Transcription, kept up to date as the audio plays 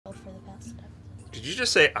Did you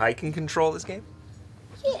just say I can control this game?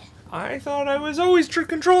 Yeah. I thought I was always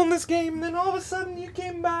controlling this game, and then all of a sudden you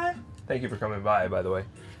came by. Thank you for coming by the way.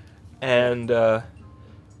 And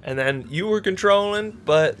then you were controlling,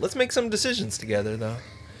 but let's make some decisions together, though.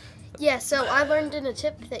 Yeah, so I learned in a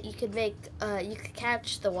tip that you could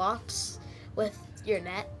catch the wasps with your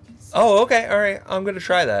net. Oh, okay, all right. I'm gonna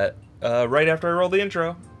try that right after I roll the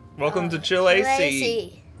intro. Welcome to Chill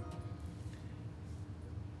AC.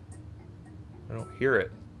 I don't hear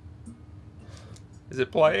it. Is it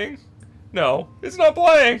playing? No, it's not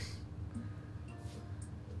playing.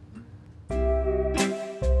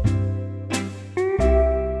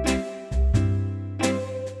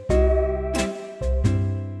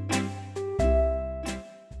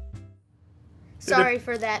 Sorry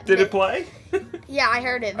for that. Did it play? Yeah, I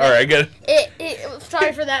heard it. All right, good.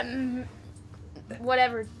 Sorry for that.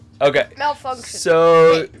 Whatever. Okay. Malfunction.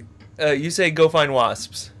 So, you say go find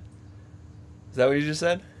wasps. Is that what you just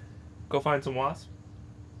said? Go find some wasps?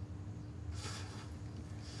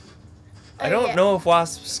 I don't know if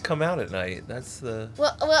wasps come out at night. That's the...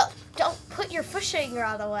 Well, don't put your fishing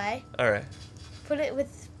rod away. All right.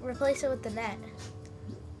 Replace it with the net.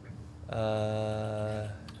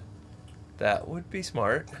 That would be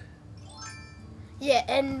smart. Yeah,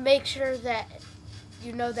 and make sure that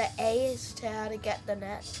you know that A is to how to get the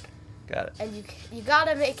net. Got it. And you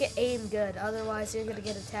gotta make it aim good, otherwise you're gonna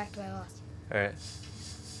get attacked by wasps. All right.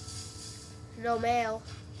 No mail.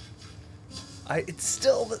 It's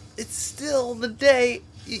still the day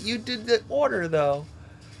you did the order though.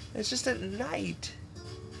 It's just at night,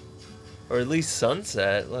 or at least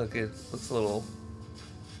sunset. Look, it looks a little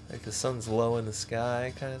like the sun's low in the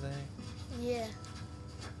sky, kind of thing. Yeah.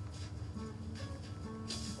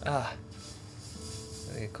 Ah,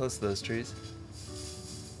 gotta get close to those trees.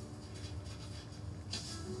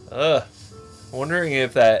 I'm wondering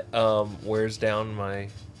if that wears down my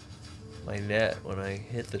net when I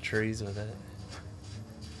hit the trees with it.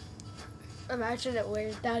 Imagine it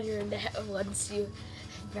wears down your net once you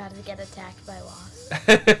gotta get attacked by wasps.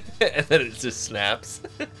 And then it just snaps.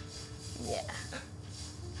 Yeah.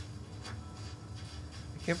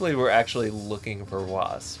 I can't believe we're actually looking for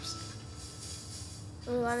wasps.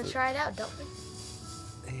 We want to try it out, don't we?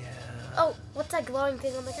 Yeah. Oh, what's that glowing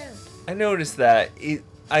thing on the ground? I noticed that.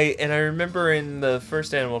 I remember in the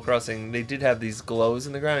first Animal Crossing they did have these glows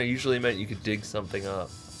in the ground. It usually meant you could dig something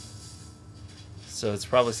up. So it's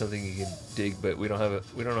probably something you can dig, but we don't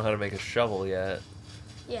know how to make a shovel yet.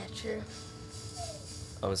 Yeah, true.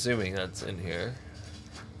 I'm assuming that's in here.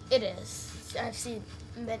 It is. I've seen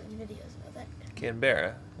many videos of it. Canberra.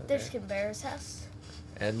 Okay. There's Canberra's house.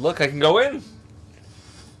 And look, I can go in.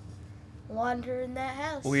 Wander in that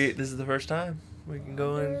house. This is the first time we can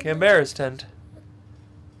go in Canberra's tent.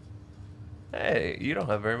 Hey, you don't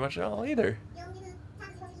have very much at all either.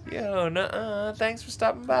 Yo, nuh-uh. Thanks for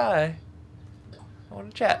stopping by. I want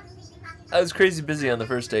to chat. I was crazy busy on the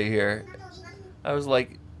first day here. I was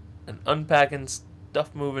like an unpacking,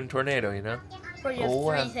 stuff-moving tornado, you know? For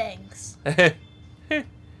your three things.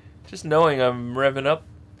 Just knowing I'm revving up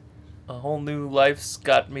a whole new life's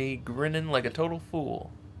got me grinning like a total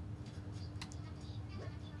fool.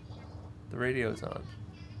 The radio's on.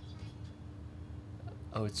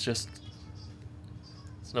 Oh, it's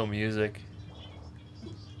no music.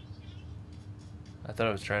 I thought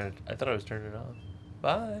I was turning it on.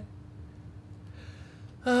 Bye.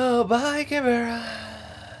 Oh, bye, Canberra.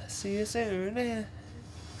 See you soon.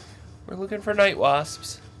 We're looking for night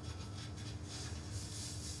wasps.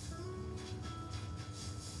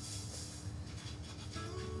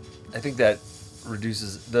 I think that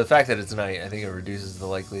reduces the fact that it's night. I think it reduces the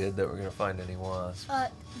likelihood that we're gonna find any wasps.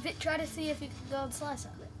 Try to see if you can go and slice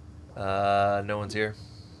on it. No one's here.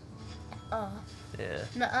 Yeah.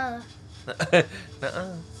 Nuh-uh.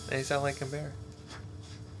 Nuh-uh. They sound like Canberra.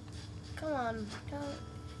 Come on, go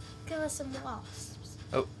give us some wasps.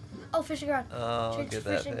 Oh, fishing rod. Oh, Change get to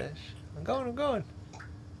that fishing. fish. I'm going.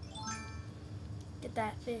 Get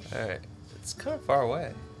that fish. Alright. It's kind of far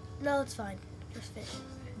away. No, it's fine. Just fish.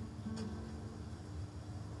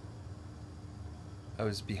 I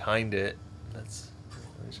was behind it. Let me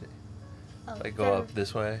see. Oh, If I go up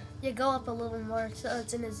this way. Yeah, go up a little more so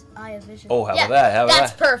it's in his eye of vision. Oh, how about that? How about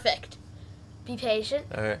that's that? perfect. Be patient.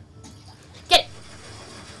 Alright. Get it.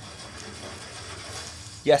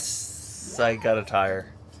 Yes! I got a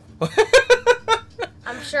tire. I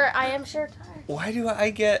am sure tired. Why do I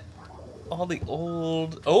get all the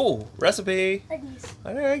old... Oh, recipe!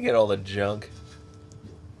 Why do I get all the junk?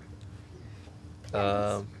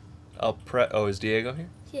 I'll Oh, is Diego here?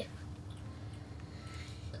 Yeah.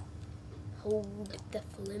 Hold the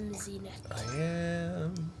flimsy neck. I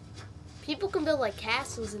am. People can build like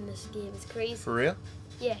castles in this game. It's crazy. For real?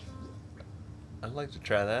 Yeah. I'd like to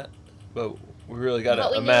try that. But we really got But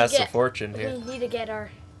to we need amass to get- a fortune here. We need to get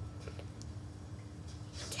our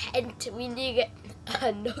tent. We need to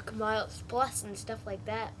get Nook Miles Plus and stuff like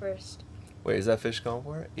that first. Wait, is that fish going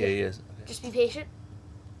for it? Yeah, he is. Okay. Just be patient.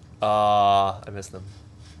 I missed them.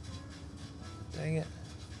 Dang it.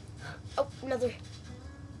 Oh, another.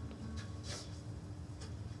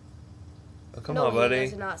 Oh, come no, on, buddy. He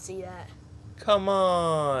does not see that. Come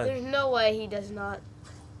on. There's no way he does not.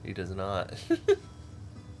 He does not. I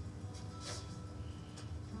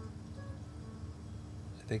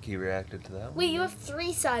think he reacted to that one. Wait, you have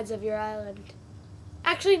 3 sides of your island.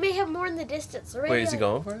 Actually, you may have more in the distance. Right Wait, is he there.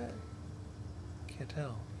 going for it? Can't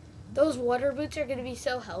tell. Those water boots are going to be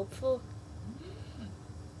so helpful.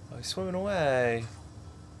 Oh, he's swimming away.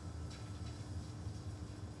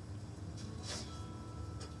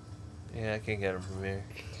 Yeah, I can't get him from here.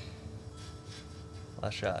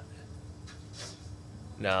 Last shot.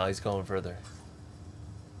 No, he's going further.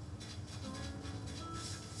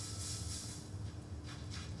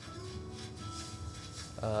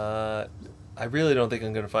 I really don't think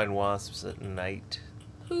I'm gonna find wasps at night.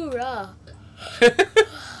 Hoorah!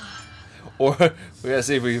 Or we gotta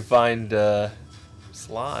see if we can find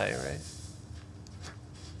Sly, right?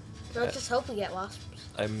 Let's just hope we get wasps.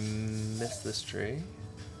 I missed this tree.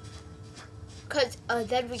 Because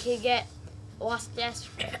then we can get wasp nest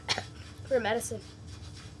for medicine.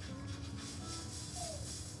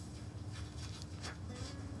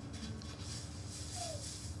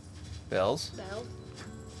 Bells? Bell.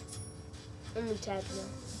 Only 10 now.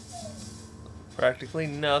 Practically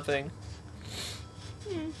nothing.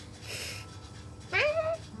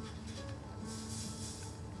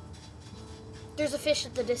 There's a fish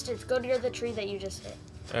at the distance. Go near the tree that you just hit.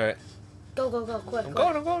 Alright. Go, quick. I'm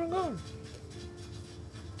going.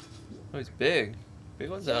 Oh, he's big. Big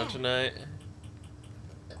one's out tonight.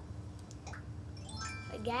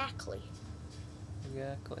 Exactly.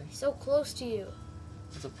 Exactly. So close to you.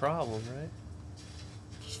 That's a problem, right?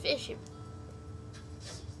 Just fish him.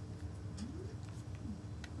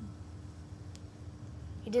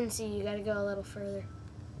 He didn't see you. You gotta go a little further.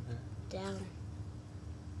 Okay. Down.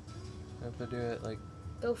 I have to do it like...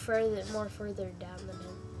 Go more further down than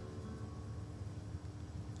him.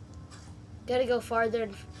 Gotta go farther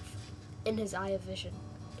in his eye of vision.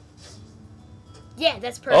 Yeah,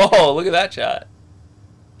 that's perfect. Oh, look at that shot.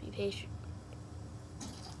 Be patient.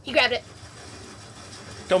 He grabbed it.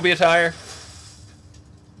 Don't be a tire.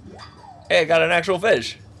 Hey, I got an actual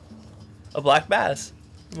fish. A black bass.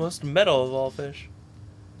 The most metal of all fish.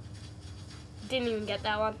 Didn't even get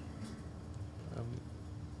that one.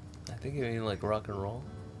 I think you mean like rock and roll.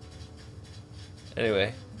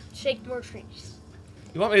 Anyway. Shake more trees.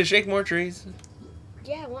 You want me to shake more trees?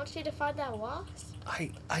 Yeah, I want you to find that wasp.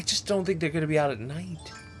 I just don't think they're going to be out at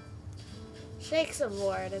night. Shake some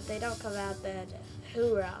more, and if they don't come out, then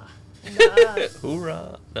hoorah. No.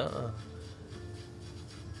 Hoorah. Nuh-uh.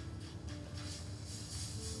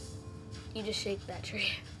 You just shake that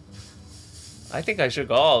tree. I think I shook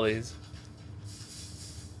all these.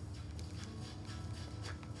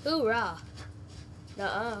 Hoorah.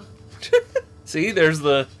 Nuh-uh. See, there's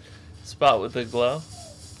the spot with the glow.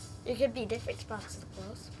 It could be different spots of the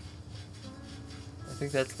clothes. I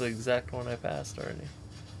think that's the exact one I passed already.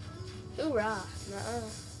 Hoorah.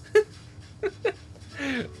 Nuh-uh.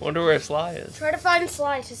 Wonder where Sly is. Try to find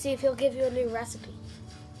Sly to see if he'll give you a new recipe.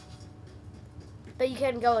 But you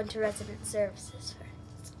can go into resident services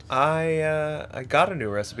first. I got a new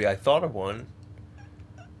recipe. I thought of one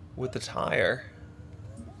with the tire,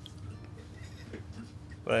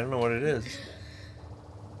 but I don't know what it is.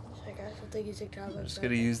 I'm just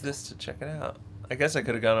gonna use this to check it out. I guess I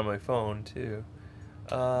could have gone on my phone too.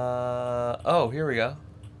 Oh, here we go.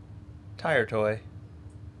 Tire toy.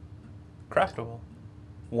 Craftable.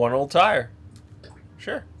 One old tire.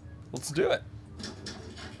 Sure. Let's do it.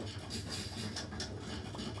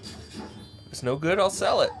 If it's no good, I'll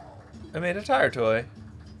sell it. I made a tire toy.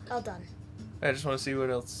 All done. I just want to see what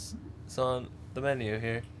else is on the menu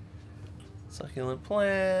here. Succulent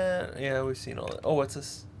plant. Yeah, we've seen all that. Oh, what's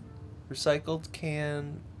this? Recycled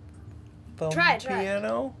can thumb Try it.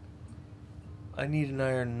 piano? I need an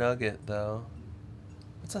iron nugget, though.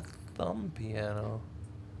 What's a thumb piano?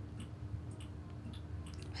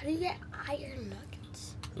 How do you get iron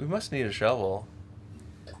nuggets? We must need a shovel.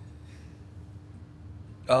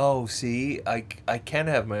 Oh, see? I can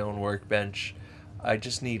have my own workbench. I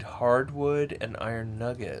just need hardwood and iron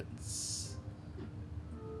nuggets.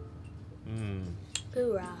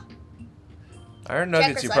 Hoorah. Iron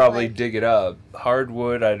nuggets, you recycling. probably dig it up.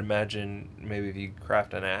 Hardwood, I'd imagine maybe if you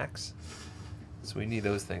craft an axe. So we need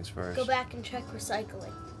those things first. Go back and check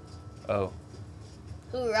recycling. Oh.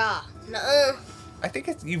 Hoorah. Nuh-uh. I think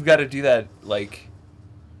you've got to do that, like,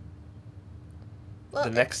 Well, the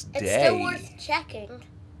next day. It's still worth checking.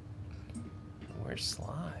 Where's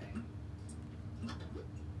Sly?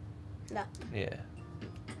 No. Yeah.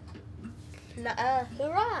 Nuh-uh.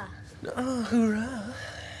 Hoorah. Oh, hoorah.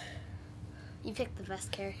 You picked the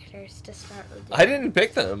best characters to start with. I didn't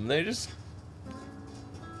pick them. They just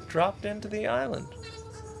dropped into the island.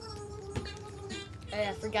 Oh,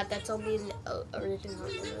 yeah, I forgot that's only an original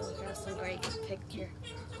wrestling where you can pick your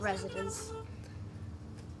residence.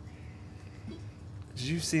 Did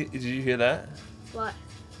you hear that? What?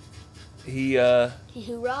 He He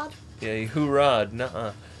hoorah'd? Yeah, he hoorah'd.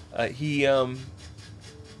 Nuh-uh.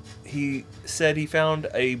 He said he found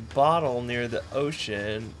a bottle near the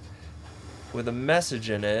ocean with a message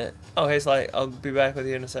in it. Oh, hey, Sly, I'll be back with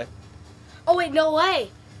you in a sec. Oh, wait, no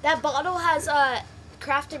way. That bottle has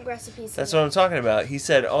crafting recipes That's in what I'm talking about. He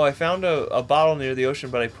said, oh, I found a bottle near the ocean,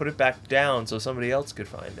 but I put it back down so somebody else could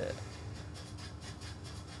find it.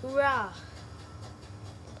 Hoorah.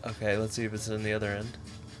 Okay, let's see if it's in the other end.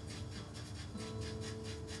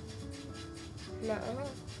 No.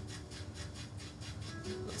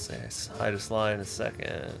 Let's say I hide a Sly in a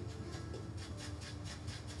second.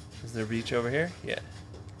 Is there a beach over here? Yeah.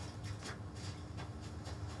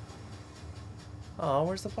 Oh,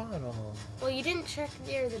 where's the bottle? Well, you didn't check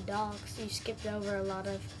near the docks. You skipped over a lot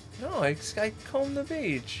of... No, I combed the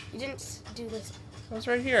beach. You didn't do this. I was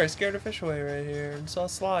right here. I scared a fish away right here and saw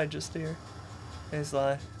Sly just here. Hey,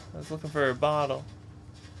 Sly. I was looking for a bottle.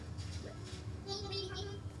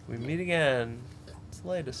 We meet again. It's the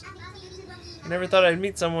latest. I never thought I'd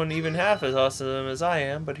meet someone even half as awesome as I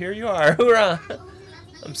am, but here you are. Hoorah!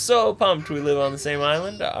 I'm so pumped we live on the same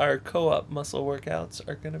island. Our co-op muscle workouts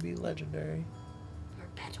are going to be legendary.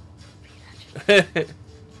 Maybe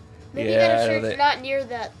Yeah, you gotta search not near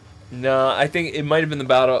that. No, I think it might have been the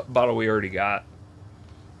bottle we already got.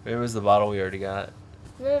 It was the bottle we already got.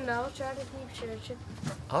 No, try to keep searching.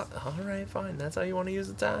 Alright, fine. That's how you want to use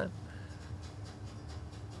the time.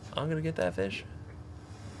 I'm gonna get that fish.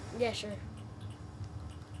 Yeah, sure.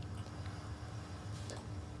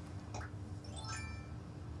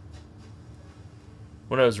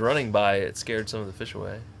 When I was running by, it scared some of the fish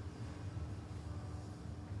away.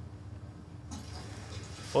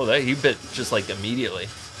 Oh, he bit just like immediately.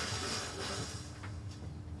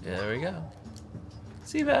 Yeah, there we go.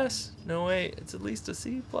 Sea bass. No way, it's at least a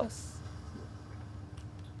C+.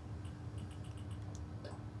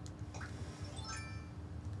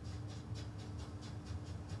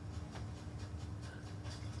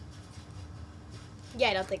 Yeah,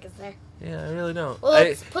 I don't think it's there. Yeah, I really don't. Well,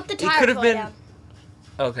 let's put the tire toy down.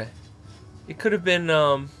 Okay. It could have been,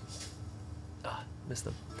 missed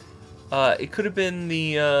them. It could have been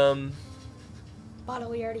the, bottle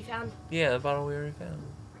we already found. Yeah, the bottle we already found.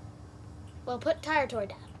 Well, put tire toy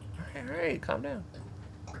down. Alright, calm down.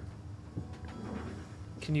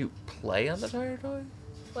 Can you play on the tire toy?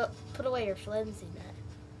 Well, put away your flimsy net.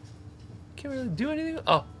 Can't really do anything?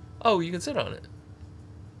 Oh, you can sit on it.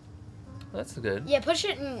 That's good. Yeah, push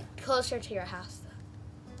it closer to your house,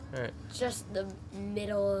 though. Alright. Just the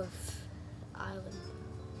middle of island.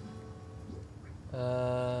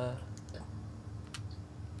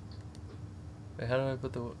 Wait, how do I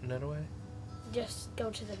put the net away? Just go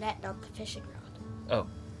to the net, not the fishing rod. Oh.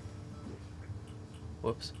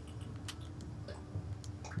 Whoops.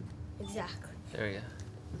 Exactly. There we go.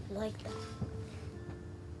 Like that.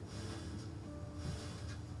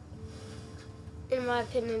 In my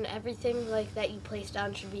opinion, everything like that you place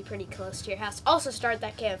down should be pretty close to your house. Also, start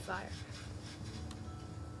that campfire.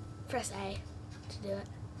 Press A to do it.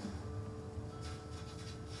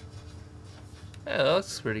 Yeah, that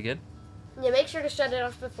looks pretty good. Yeah, make sure to shut it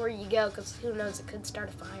off before you go, because who knows, it could start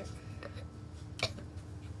a fire.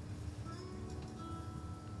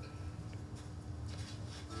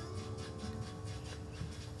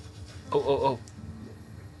 Oh.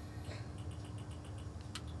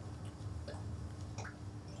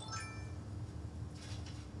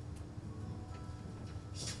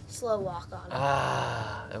 Slow walk on it.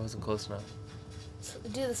 Ah, that wasn't close enough.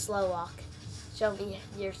 Do the slow walk. Show me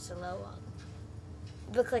your slow walk.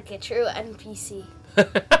 You look like a true NPC.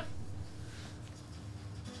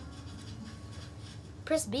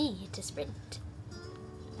 Press B to sprint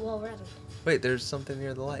while running. Wait, there's something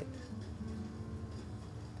near the light.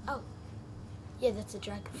 Oh. Yeah, that's a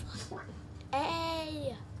dragonfly.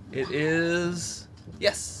 Hey! It is...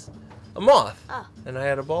 Yes! A moth! Oh. And I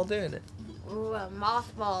had a ball doing it. Ooh,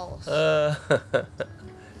 mothballs. Alright.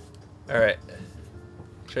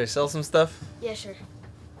 Should I sell some stuff? Yeah, sure.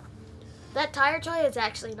 That tire toy is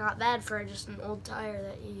actually not bad for just an old tire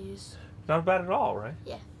that you use. Not bad at all, right?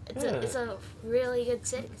 Yeah, it's a really good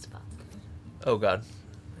sitting spot. Oh god.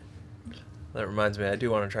 That reminds me, I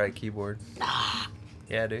do want to try a keyboard.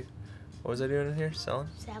 Yeah, dude. What was I doing in here? Selling?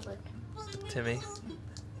 Salad. Timmy.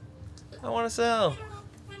 I want to sell.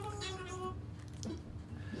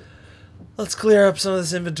 Let's clear up some of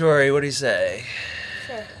this inventory. What do you say?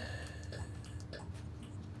 Sure.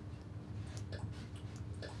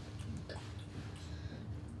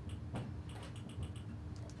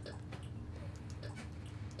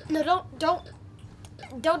 No,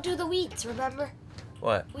 don't do the weeds, remember?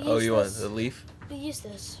 What? We Oh, use you want this. the leaf? We use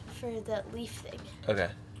this for the leaf thing. Okay.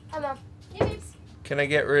 Hi, Mom. Hey, babes. Can I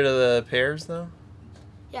get rid of the pears, though?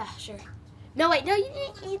 Yeah, sure. No, wait, no, you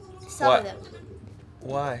need to eat some What? of them.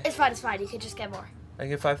 Why? It's fine, you could just get more. I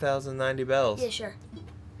get 5,090 bells. Yeah, sure.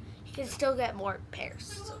 You can still get more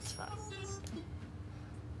pears, so it's fine.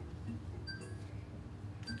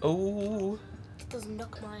 Oh, Get those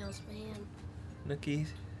Nook Miles, man. Nookies.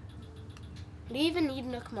 Do you even need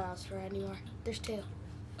Nook Miles for anymore? There's 2.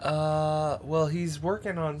 Well, he's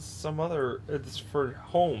working on some other. It's for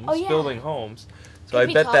homes, Oh, yeah. building homes. So Can I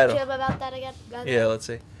we bet talk that. to him about that again? Yeah, let's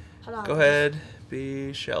see. Hold on. Go ahead,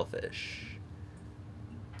 be shellfish.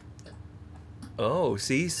 Oh,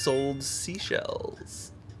 see, sold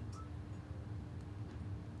seashells.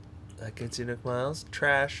 That gets you Nook Miles.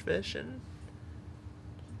 Trash fishing.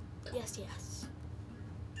 Yes, yes.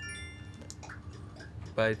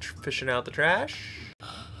 By fishing out the trash.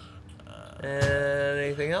 And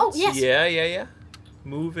anything else? Oh, yes. Yeah.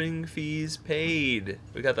 Moving fees paid.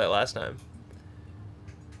 We got that last time.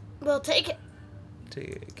 We'll take it.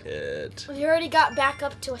 Take it. We already got back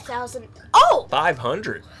up to 1,000. Oh!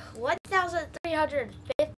 500.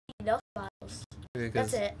 1,350 Nook Miles.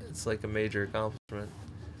 Because That's it. It's like a major accomplishment.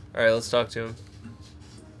 All right, let's talk to him.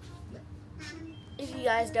 If you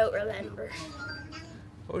guys don't remember.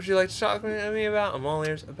 What would you like to talk to me about? I'm all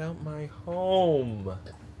ears. About my home.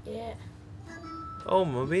 Yeah. Oh,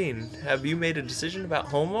 Mabine, have you made a decision about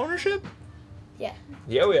home ownership? Yeah.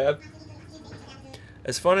 Yeah, we have.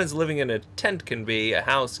 As fun as living in a tent can be, a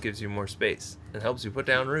house gives you more space and helps you put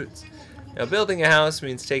down roots. Now, building a house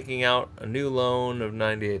means taking out a new loan of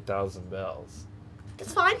 98,000 bells.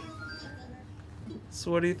 That's fine.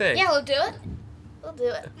 So what do you think? Yeah, we'll do it. We'll do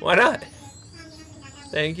it. Why not?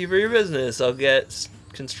 Thank you for your business. I'll get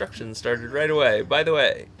construction started right away. By the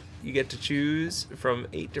way, you get to choose from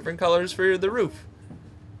 8 different colors for the roof.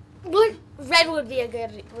 Look, red would be a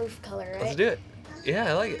good roof color, right? Let's do it.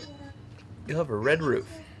 Yeah, I like it. You'll have a red roof.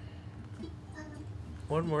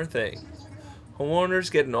 One more thing.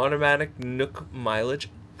 Homeowners get an automatic Nook mileage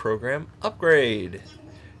program upgrade.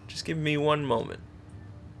 Just give me one moment.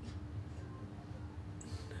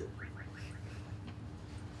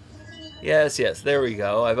 Yes, there we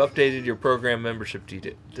go. I've updated your program membership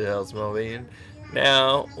details, Melvin.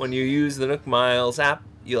 Now, when you use the Nook Miles app,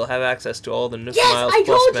 you'll have access to all the Nook Miles I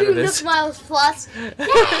Plus told you benefits. Nook Miles Plus.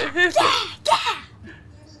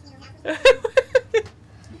 Yeah.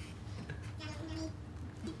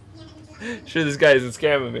 Sure, this guy isn't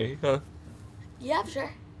scamming me, huh? Yeah,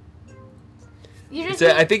 sure. You He just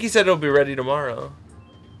said, I think he said it'll be ready tomorrow.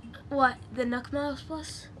 what? The Nook Miles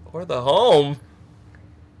Plus? Or the home.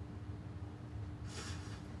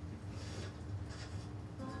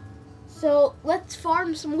 So let's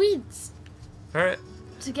farm some weeds Alright.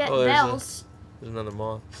 to get Oh, bells. There's another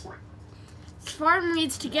moth. Let's farm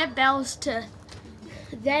weeds to get bells to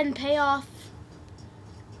then pay off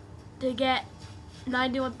to get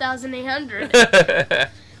 91,800.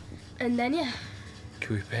 And then yeah.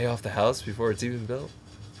 Can we pay off the house before it's even built?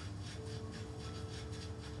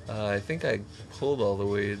 I think I pulled all the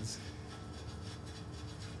weeds.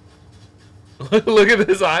 Look at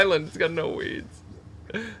this island. It's got no weeds.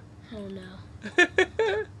 Oh no.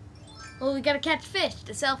 Well, we gotta catch fish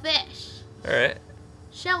to sell fish. Alright.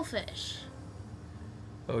 Shellfish.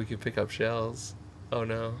 Oh, we can pick up shells. Oh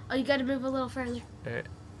no. Oh, you gotta move a little further. Alright.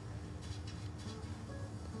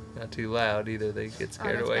 Not too loud either. They get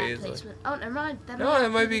scared that's away bad easily. placement. Oh, never mind. No,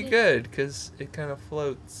 that might be good because it kind of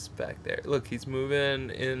floats back there. Look, he's moving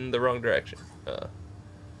in the wrong direction.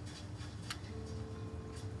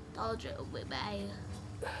 Told you, bye.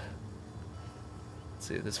 Let's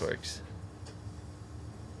see if this works.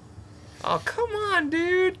 Oh, come on,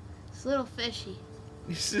 dude. It's a little fishy.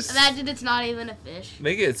 He's just Imagine it's not even a fish.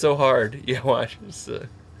 make it so hard. Yeah, watch. Just,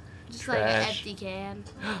 Just like an trash. empty can.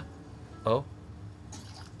 Oh,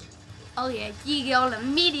 Oh yeah, you go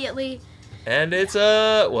immediately. and it's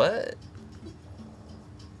a what?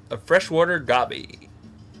 A freshwater gobby.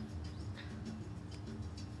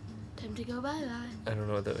 Time to go bye-bye. I don't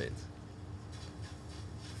know what that means.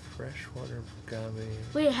 Freshwater gobby.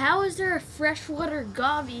 Wait, how is there a freshwater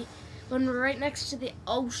gobby when we're right next to the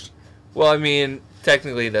ocean? Well, I mean,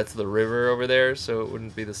 technically that's the river over there, so it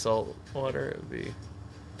wouldn't be the salt water. It would be.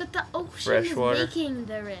 But the ocean Freshwater. is making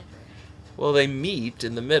the river. Well, they meet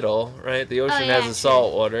in the middle, right? The ocean yeah, has the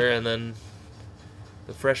salt water, and then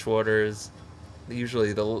the freshwater is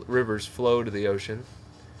usually the rivers flow to the ocean.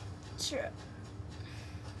 True.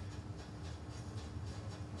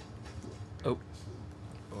 Oh,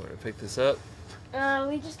 I want to pick this up.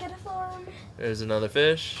 We just got a farm. There's another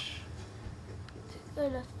fish.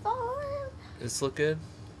 Got a farm. This look good.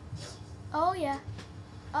 Oh yeah.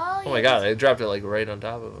 Oh yeah. Oh my god, I dropped it like right on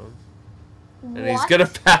top of him. And he's What gonna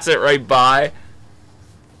pass it right by.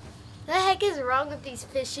 the heck is wrong with these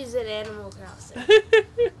fishes in Animal Crossing?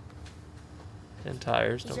 And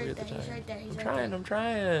tires, He's don't right forget the there, he's tires. right there, he's I'm right trying, there. I'm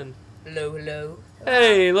trying. Hello, hello.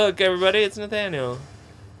 Hey, look everybody, it's Nathaniel.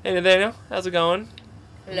 Hey Nathaniel, how's it going?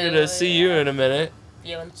 Hello. Good to see you in a minute.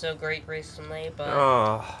 Feeling so great recently, but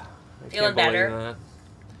Oh, I Feeling can't believe better. that.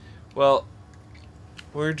 Well,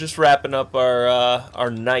 we're just wrapping up our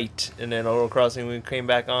night in Animal Crossing. We came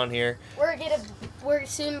back on here. We're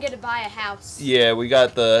soon gonna buy a house Yeah, we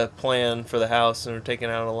got the plan for the house and we're taking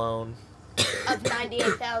out a loan. of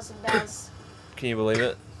 $98,000. Can you believe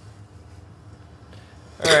it?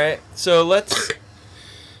 All right, so let's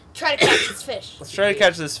Try to catch this fish. try to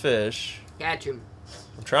catch this fish. catch him.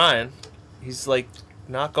 I'm trying. He's like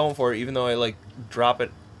not going for it, even though I like drop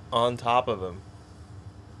it on top of him.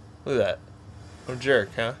 Look at that. I'm a jerk,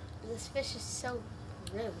 huh? This fish is so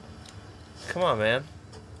rude. Come on, man.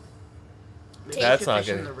 Maybe That's you should not fish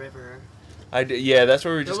in good. the river. Yeah, that's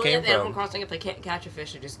where we just Normally came at Animal from. Crossing, if they can't catch a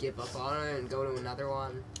fish, they just give up on it and go to another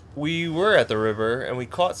one. We were at the river and we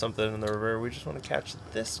caught something in the river. We just want to catch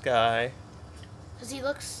this guy. Because he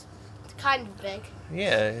looks kind of big.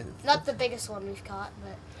 Yeah. Not the biggest one we've caught,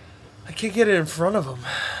 but... I can't get it in front of him.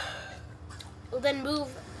 Well, then move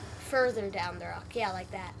further down the rock. Yeah,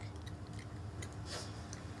 like that.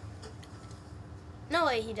 No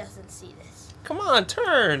way he doesn't see this. Come on,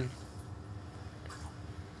 turn.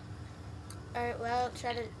 Alright, well,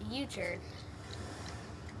 try to U-turn.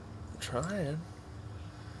 I'm trying.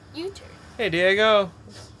 U-turn. Hey, Diego.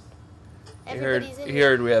 Everybody's in He here.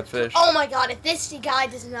 heard we have fish. Oh my god, if this guy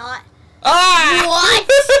does not... Ah! What?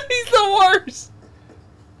 He's the worst.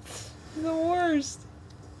 He's the worst.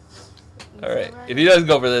 He's All right. alright. If he doesn't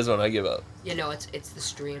go for this one, I give up. You know, it's the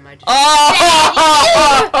stream. I just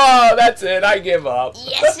Oh, that's it. I give up.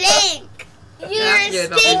 You stink! You're Yeah, a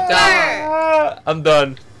no, he's stinker! I'm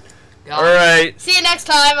done. got All right. See you next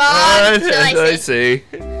time All on right. I see.